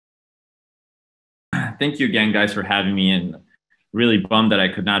thank you again, guys, for having me, and really bummed that I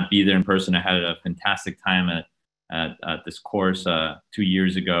could not be there in person. I had a fantastic time at this course 2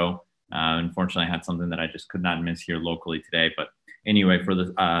 years ago. Unfortunately, I had something that I just could not miss here locally today. But anyway, for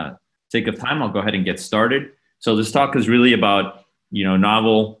the sake of time, I'll go ahead and get started. So this talk is really about,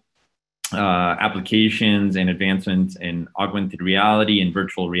 novel applications and advancements in augmented reality and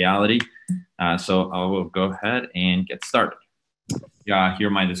virtual reality. So I will go ahead and get started. Here are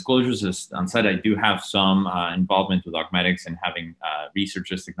my disclosures. On site, I do have some involvement with augmentics and having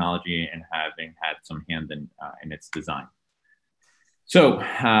researched this technology and having had some hand in its design. So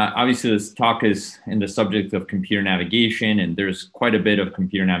obviously this talk is in the subject of computer navigation, and there's quite a bit of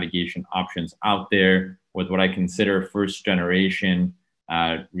computer navigation options out there, with what I consider first generation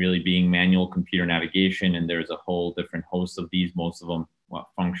really being manual computer navigation. And there's a whole different host of these. Most of them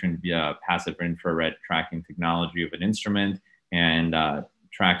function via passive infrared tracking technology of an instrument, and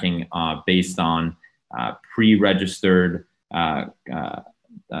tracking based on pre-registered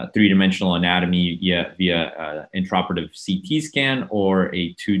three-dimensional anatomy via intraoperative CT scan, or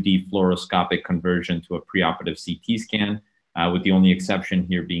a 2D fluoroscopic conversion to a preoperative CT scan, with the only exception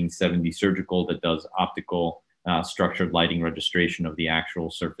here being 7D surgical that does optical structured lighting registration of the actual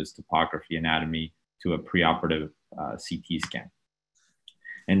surface topography anatomy to a preoperative CT scan.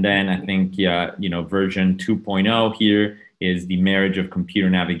 And then I think, version 2.0 here is the marriage of computer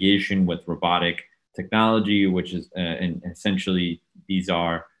navigation with robotic technology, which is and essentially these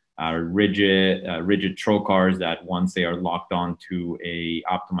are rigid trocars that once they are locked on to a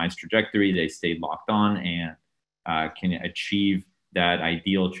optimized trajectory, they stay locked on and can achieve that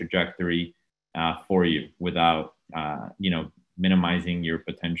ideal trajectory for you without minimizing your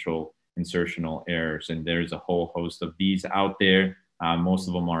potential insertional errors. And there's a whole host of these out there. Most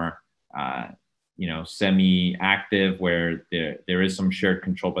of them are semi-active, where there is some shared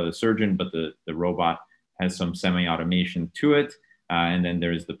control by the surgeon, but the robot has some semi-automation to it. And then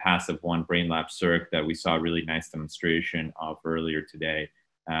there's the passive one, Brainlab Circ, that we saw a really nice demonstration of earlier today.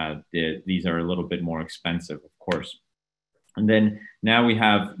 These are a little bit more expensive, of course. And then now we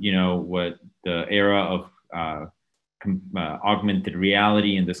have, what the era of augmented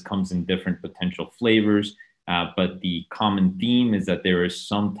reality, and this comes in different potential flavors. But the common theme is that there is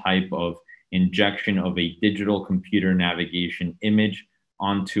some type of injection of a digital computer navigation image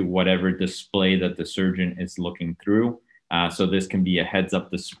onto whatever display that the surgeon is looking through. So this can be a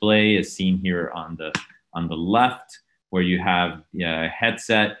heads-up display, as seen here on the left, where you have a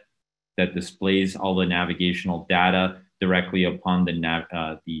headset that displays all the navigational data directly upon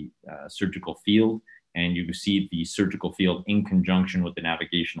the surgical field, and you see the surgical field in conjunction with the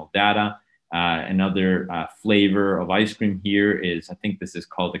navigational data. Another flavor of ice cream here is, I think this is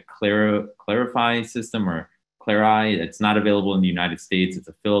called the Clarify system, or Clari. It's not available in the United States. It's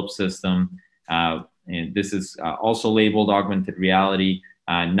a Philips system. And this is also labeled augmented reality,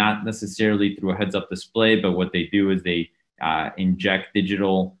 not necessarily through a heads-up display, but what they do is they inject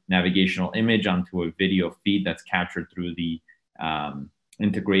digital navigational image onto a video feed that's captured through the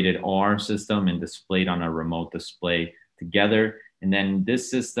integrated AR system and displayed on a remote display together. And then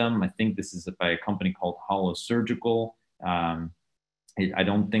this system, I think this is by a company called Hollow Surgical. I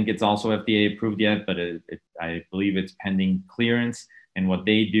don't think it's also FDA approved yet, but I believe it's pending clearance. And what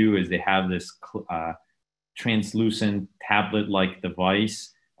they do is they have this translucent tablet-like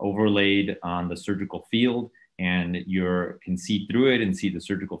device overlaid on the surgical field, and you can see through it and see the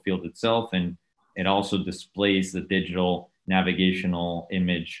surgical field itself. And it also displays the digital navigational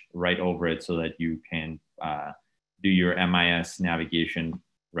image right over it, so that you can do your MIS navigation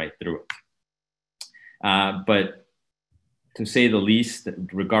right through it. But to say the least,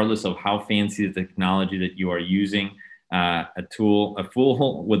 regardless of how fancy the technology that you are using, a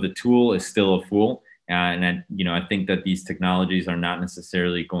fool with a tool is still a fool. And I think that these technologies are not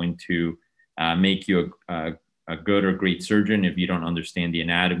necessarily going to make you a good or great surgeon if you don't understand the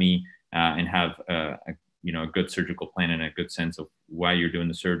anatomy and have a good surgical plan and a good sense of why you're doing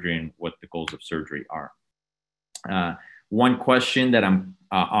the surgery and what the goals of surgery are. One question that I'm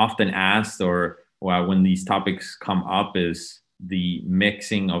often asked, or when these topics come up, is the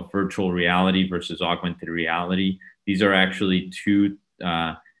mixing of virtual reality versus augmented reality. These are actually two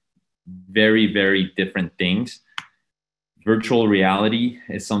very, very different things. Virtual reality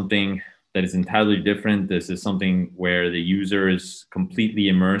is something that is entirely different. This is something where the user is completely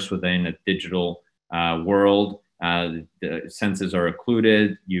immersed within a digital world. The senses are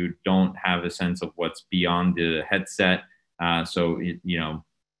occluded. You don't have a sense of what's beyond the headset. So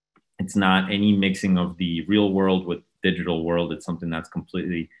it's not any mixing of the real world with digital world. It's something that's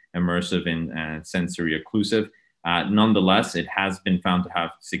completely immersive and sensory occlusive. Nonetheless, it has been found to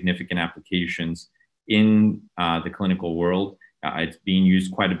have significant applications in the clinical world. It's being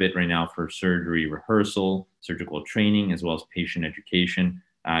used quite a bit right now for surgery rehearsal, surgical training, as well as patient education.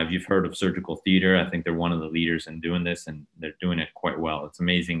 If you've heard of surgical theater, I think they're one of the leaders in doing this, and they're doing it quite well. It's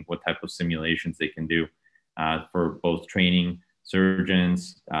amazing what type of simulations they can do for both training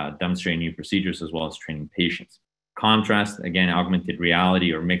surgeons, demonstrating new procedures, as well as training patients. Contrast, again, augmented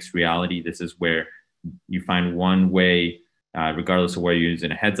reality or mixed reality. This is where you find one way, regardless of whether you're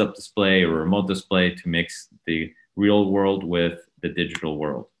using a heads-up display or a remote display, to mix the real world with the digital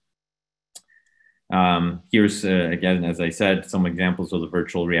world. Here's, again, as I said, some examples of the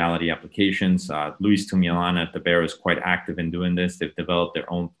virtual reality applications. Luis Tumilana at the Bear is quite active in doing this. They've developed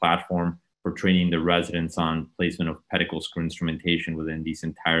their own platform for training the residents on placement of pedicle screw instrumentation within these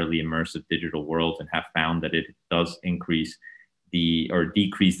entirely immersive digital worlds, and have found that it does increase or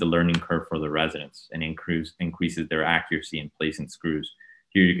decrease the learning curve for the residents, and increases their accuracy in placing screws.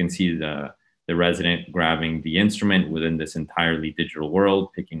 Here you can see the resident grabbing the instrument within this entirely digital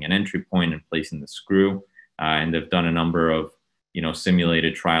world, picking an entry point and placing the screw. And they've done a number of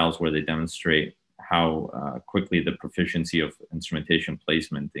simulated trials where they demonstrate how quickly the proficiency of instrumentation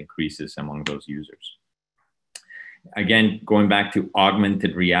placement increases among those users. Again, going back to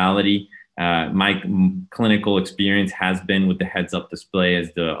augmented reality, my clinical experience has been with the heads-up display,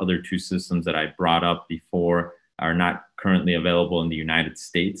 as the other two systems that I brought up before are not currently available in the United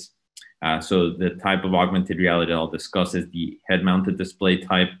States. So the type of augmented reality I'll discuss is the head-mounted display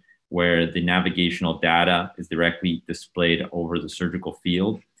type, where the navigational data is directly displayed over the surgical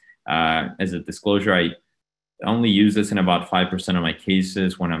field. As a disclosure, I only use this in about 5% of my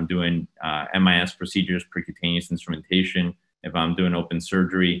cases when I'm doing MIS procedures, percutaneous instrumentation. If I'm doing open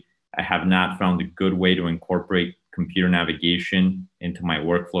surgery, I have not found a good way to incorporate computer navigation into my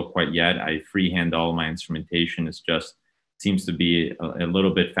workflow quite yet. I freehand all my instrumentation. It's just seems to be a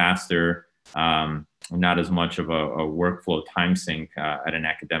little bit faster, not as much of a workflow time sink at an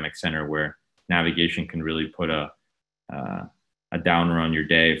academic center, where navigation can really put a downer on your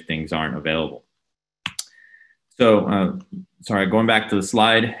day if things aren't available. So, sorry, going back to the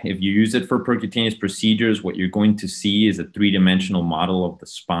slide, if you use it for percutaneous procedures, what you're going to see is a three-dimensional model of the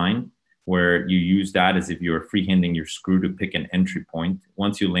spine, where you use that as if you're freehanding your screw to pick an entry point.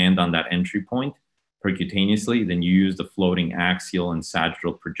 Once you land on that entry point percutaneously, then you use the floating axial and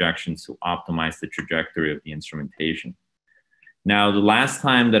sagittal projections to optimize the trajectory of the instrumentation. Now, the last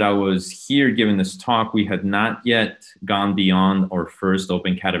time that I was here giving this talk, we had not yet gone beyond our first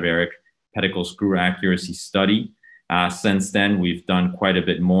open cadaveric pedicle screw accuracy study. Since then, we've done quite a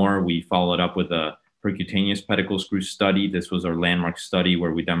bit more. We followed up with a percutaneous pedicle screw study. This was our landmark study,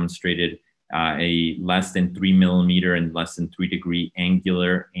 where we demonstrated a less than 3 millimeter and less than 3 degree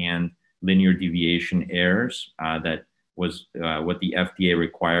angular and linear deviation errors. That was what the FDA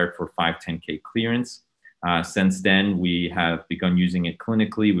required for 510(k) clearance. Since then, we have begun using it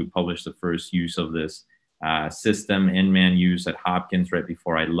clinically. We published the first use of this system in man use at Hopkins right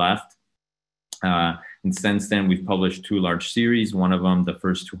before I left. And since then, we've published 2 large series. One of them, the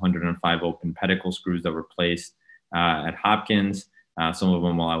first 205 open pedicle screws that were placed at Hopkins, some of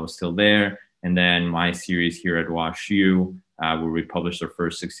them while I was still there. And then my series here at WashU, where we published our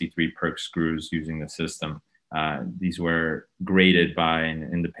first 63 perc screws using the system. These were graded by an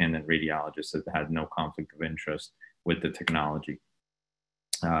independent radiologist that had no conflict of interest with the technology.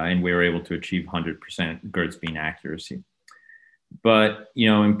 And we were able to achieve 100% Gertz beam accuracy. But,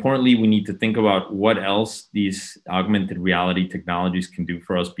 importantly, we need to think about what else these augmented reality technologies can do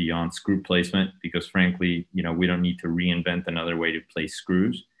for us beyond screw placement, because frankly, we don't need to reinvent another way to place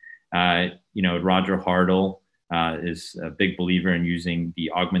screws. Roger Hartle is a big believer in using the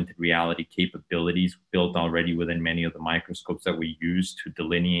augmented reality capabilities built already within many of the microscopes that we use to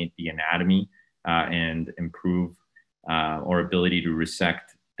delineate the anatomy and improve our ability to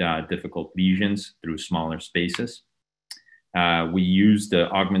resect difficult lesions through smaller spaces. We use the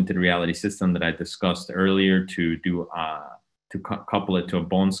augmented reality system that I discussed earlier to do couple it to a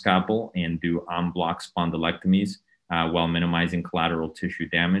bone scalpel and do en bloc spondylectomies while minimizing collateral tissue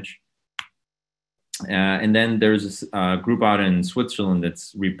damage. And then there's a group out in Switzerland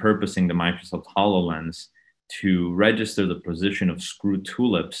that's repurposing the Microsoft HoloLens to register the position of screw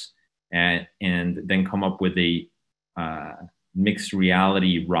tulips and then come up with a mixed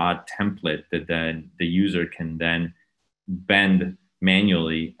reality rod template that then the user can then bend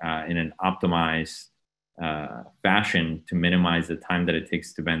manually in an optimized fashion to minimize the time that it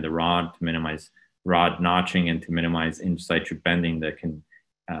takes to bend the rod, to minimize rod notching, and to minimize in situ bending that can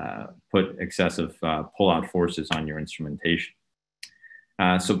put excessive pull-out forces on your instrumentation.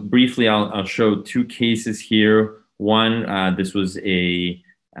 So briefly, I'll show 2 cases here. One, this was a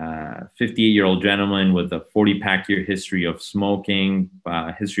 58-year-old gentleman with a 40-pack year history of smoking,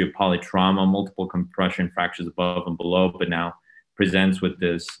 history of polytrauma, multiple compression fractures above and below, but now presents with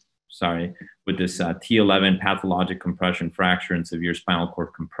this, T11 pathologic compression fracture and severe spinal cord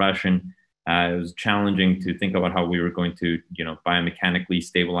compression. It was challenging to think about how we were going to, biomechanically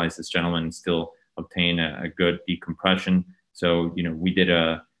stabilize this gentleman and still obtain a good decompression. So, we did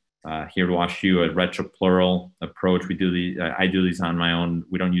here at WashU, a retropleural approach. We do these, I do these on my own.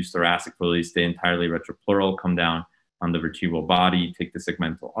 We don't use thoracic release, stay entirely retropleural, come down on the vertebral body, take the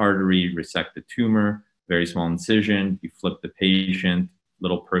segmental artery, resect the tumor, very small incision. You flip the patient,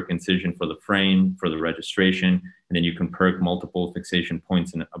 little perk incision for the frame, for the registration, and then you can perk multiple fixation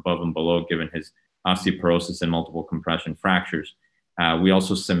points above and below given his osteoporosis and multiple compression fractures. We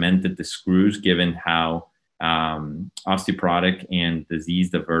also cemented the screws given how osteoporotic and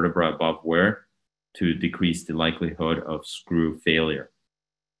diseased the vertebra above were to decrease the likelihood of screw failure.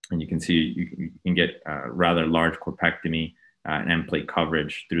 And you can see you can get rather large corpectomy and end plate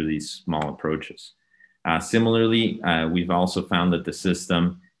coverage through these small approaches. Similarly, we've also found that the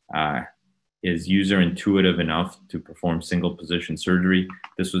system is user intuitive enough to perform single position surgery.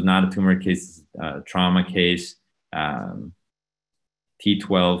 This was not a tumor case, a trauma case.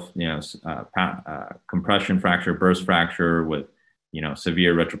 T12, compression fracture, burst fracture with,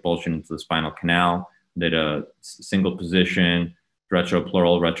 severe retropulsion into the spinal canal. Did a single position,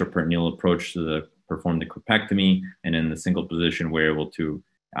 retropleural, retroperitoneal approach to perform the corpectomy, and in the single position, we're able to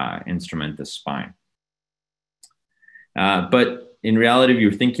instrument the spine. But in reality, if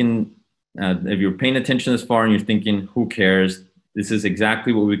you're thinking, if you're paying attention this far and you're thinking, who cares? This is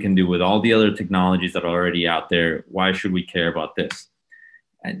exactly what we can do with all the other technologies that are already out there. Why should we care about this?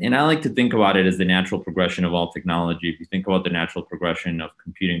 And I like to think about it as the natural progression of all technology. If you think about the natural progression of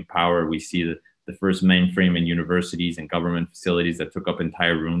computing power, we see the first mainframe in universities and government facilities that took up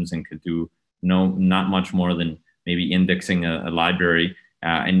entire rooms and could do not much more than maybe indexing a library.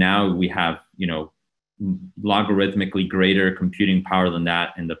 And now we have, logarithmically greater computing power than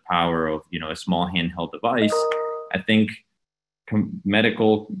that, and the power of, a small handheld device. I think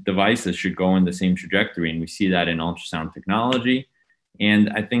medical devices should go in the same trajectory, and we see that in ultrasound technology. And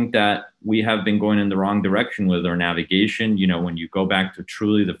I think that we have been going in the wrong direction with our navigation. When you go back to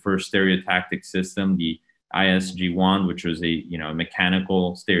truly the first stereotactic system, the ISG1, which was a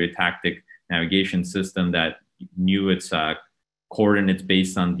mechanical stereotactic navigation system that knew its coordinates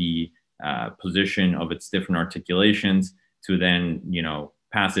based on the position of its different articulations, to then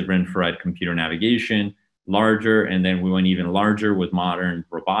passive infrared computer navigation, larger, and then we went even larger with modern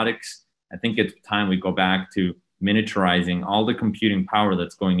robotics. I think it's time we go back to miniaturizing all the computing power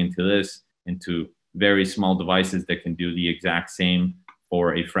that's going into this into very small devices that can do the exact same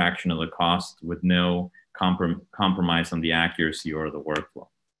for a fraction of the cost with no compromise on the accuracy or the workflow.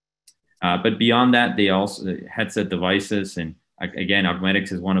 But beyond that, they also headset devices, and again,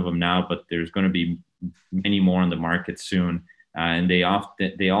 Augmented is one of them now, but there's going to be many more on the market soon. And they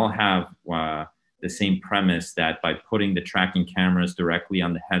all have the same premise that by putting the tracking cameras directly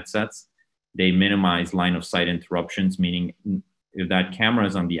on the headsets, they minimize line of sight interruptions, meaning if that camera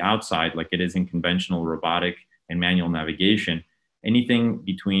is on the outside, like it is in conventional robotic and manual navigation, anything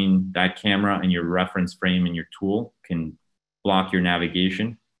between that camera and your reference frame and your tool can block your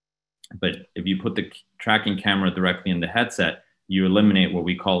navigation. But if you put the tracking camera directly in the headset, you eliminate what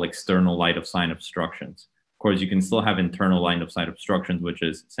we call external line of sight obstructions. Of course, you can still have internal line of sight obstructions, which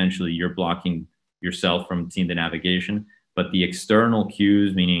is essentially you're blocking yourself from seeing the navigation. But the external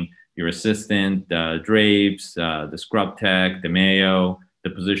cues, meaning your assistant, the drapes, the scrub tech, the mayo, the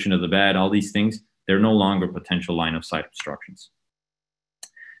position of the bed, all these things, they're no longer potential line of sight obstructions.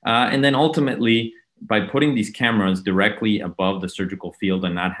 And then ultimately, by putting these cameras directly above the surgical field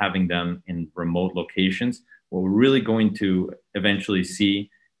and not having them in remote locations, what we're really going to eventually see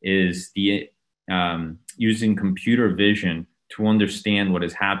is the using computer vision to understand what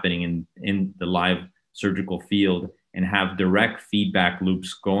is happening in the live surgical field and have direct feedback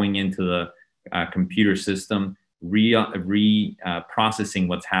loops going into the computer system, processing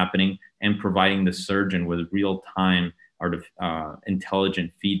what's happening and providing the surgeon with real-time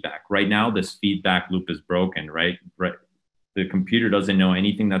intelligent feedback. Right now, this feedback loop is broken, right? The computer doesn't know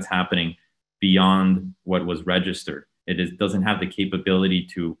anything that's happening beyond what was registered. It doesn't have the capability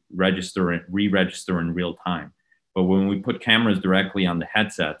to register and re-register in real time. But when we put cameras directly on the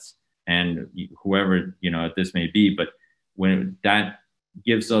headsets, and whoever this may be, but when that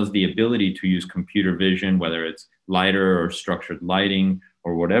gives us the ability to use computer vision, whether it's lighter or structured lighting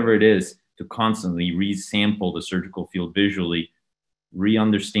or whatever it is, to constantly resample the surgical field visually,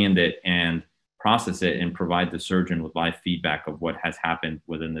 re-understand it and process it, and provide the surgeon with live feedback of what has happened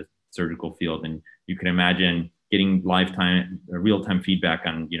within surgical field. And you can imagine getting real-time feedback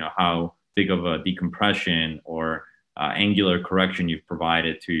on, how big of a decompression or angular correction you've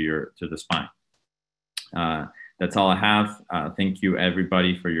provided to the spine. That's all I have. Thank you,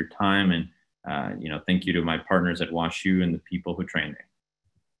 everybody, for your time. And, thank you to my partners at WashU and the people who trained me.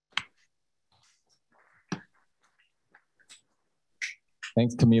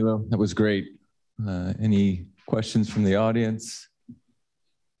 Thanks, Camilo. That was great. Any questions from the audience?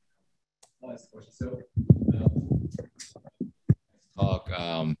 Last question. So,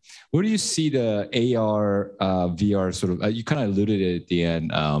 where do you see the AR, VR sort of, you kind of alluded it at the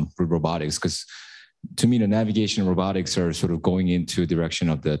end with robotics, because to me, the navigation and robotics are sort of going into the direction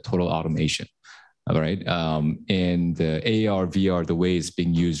of the total automation, all right? And the AR, VR, the way it's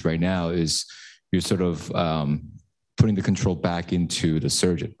being used right now is you're sort of putting the control back into the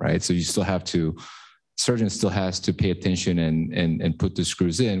surgeon, right? So you still have to, surgeon still has to pay attention and put the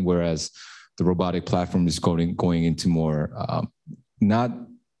screws in, whereas the robotic platform is going into more, not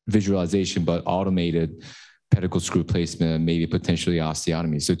visualization, but automated pedicle screw placement, maybe potentially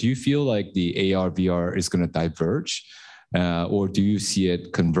osteotomy. So do you feel like the AR, VR is going to diverge, or do you see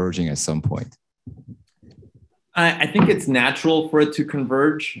it converging at some point? I think it's natural for it to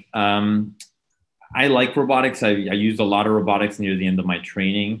converge. I like robotics. I used a lot of robotics near the end of my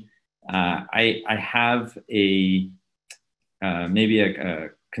training. I have maybe a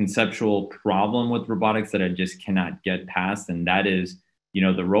conceptual problem with robotics that I just cannot get past, and that is,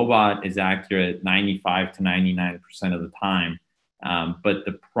 the robot is accurate 95 to 99% of the time. But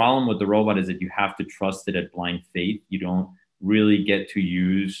the problem with the robot is that you have to trust it at blind faith. You don't really get to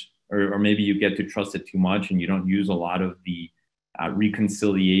use, or maybe you get to trust it too much, and you don't use a lot of the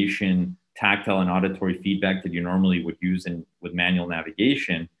reconciliation, tactile and auditory feedback that you normally would use with manual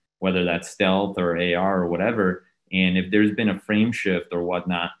navigation, whether that's stealth or AR or whatever. And if there's been a frame shift or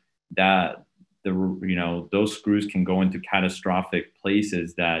whatnot, that those screws can go into catastrophic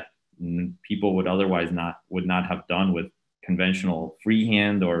places that people would otherwise not have done with conventional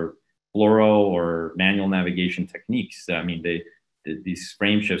freehand or fluoro or manual navigation techniques. I mean, these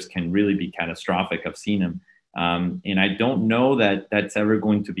frame shifts can really be catastrophic. I've seen them. And I don't know that that's ever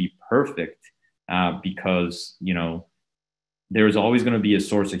going to be perfect because, there's always going to be a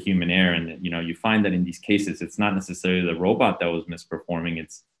source of human error. And, you find that in these cases, it's not necessarily the robot that was misperforming.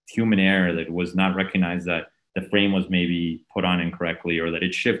 It's human error that was not recognized, that the frame was maybe put on incorrectly, or that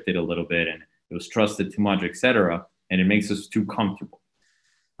it shifted a little bit and it was trusted too much, et cetera. And it makes us too comfortable.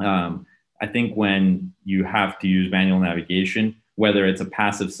 I think when you have to use manual navigation, whether it's a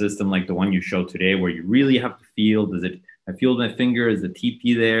passive system like the one you showed today, where you really have to feel, I feel my finger, is the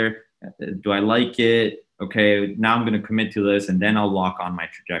TP there? Do I like it? Okay, now I'm going to commit to this, and then I'll lock on my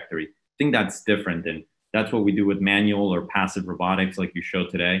trajectory. I think that's different. And that's what we do with manual or passive robotics like you showed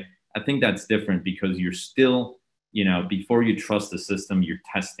today. I think that's different because you're still, before you trust the system, you're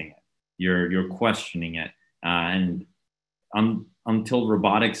testing it. You're questioning it. And until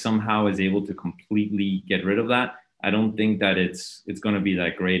robotics somehow is able to completely get rid of that, I don't think that it's going to be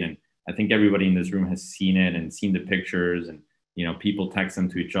that great. And I think everybody in this room has seen it and seen the pictures, and, people text them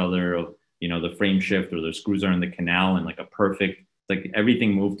to each other of, the frame shift, or the screws are in the canal, and like like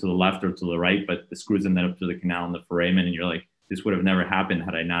everything moved to the left or to the right, but the screws ended up to the canal and the foramen. And you're like, this would have never happened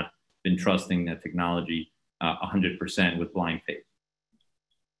had I not been trusting that technology 100% with blind faith.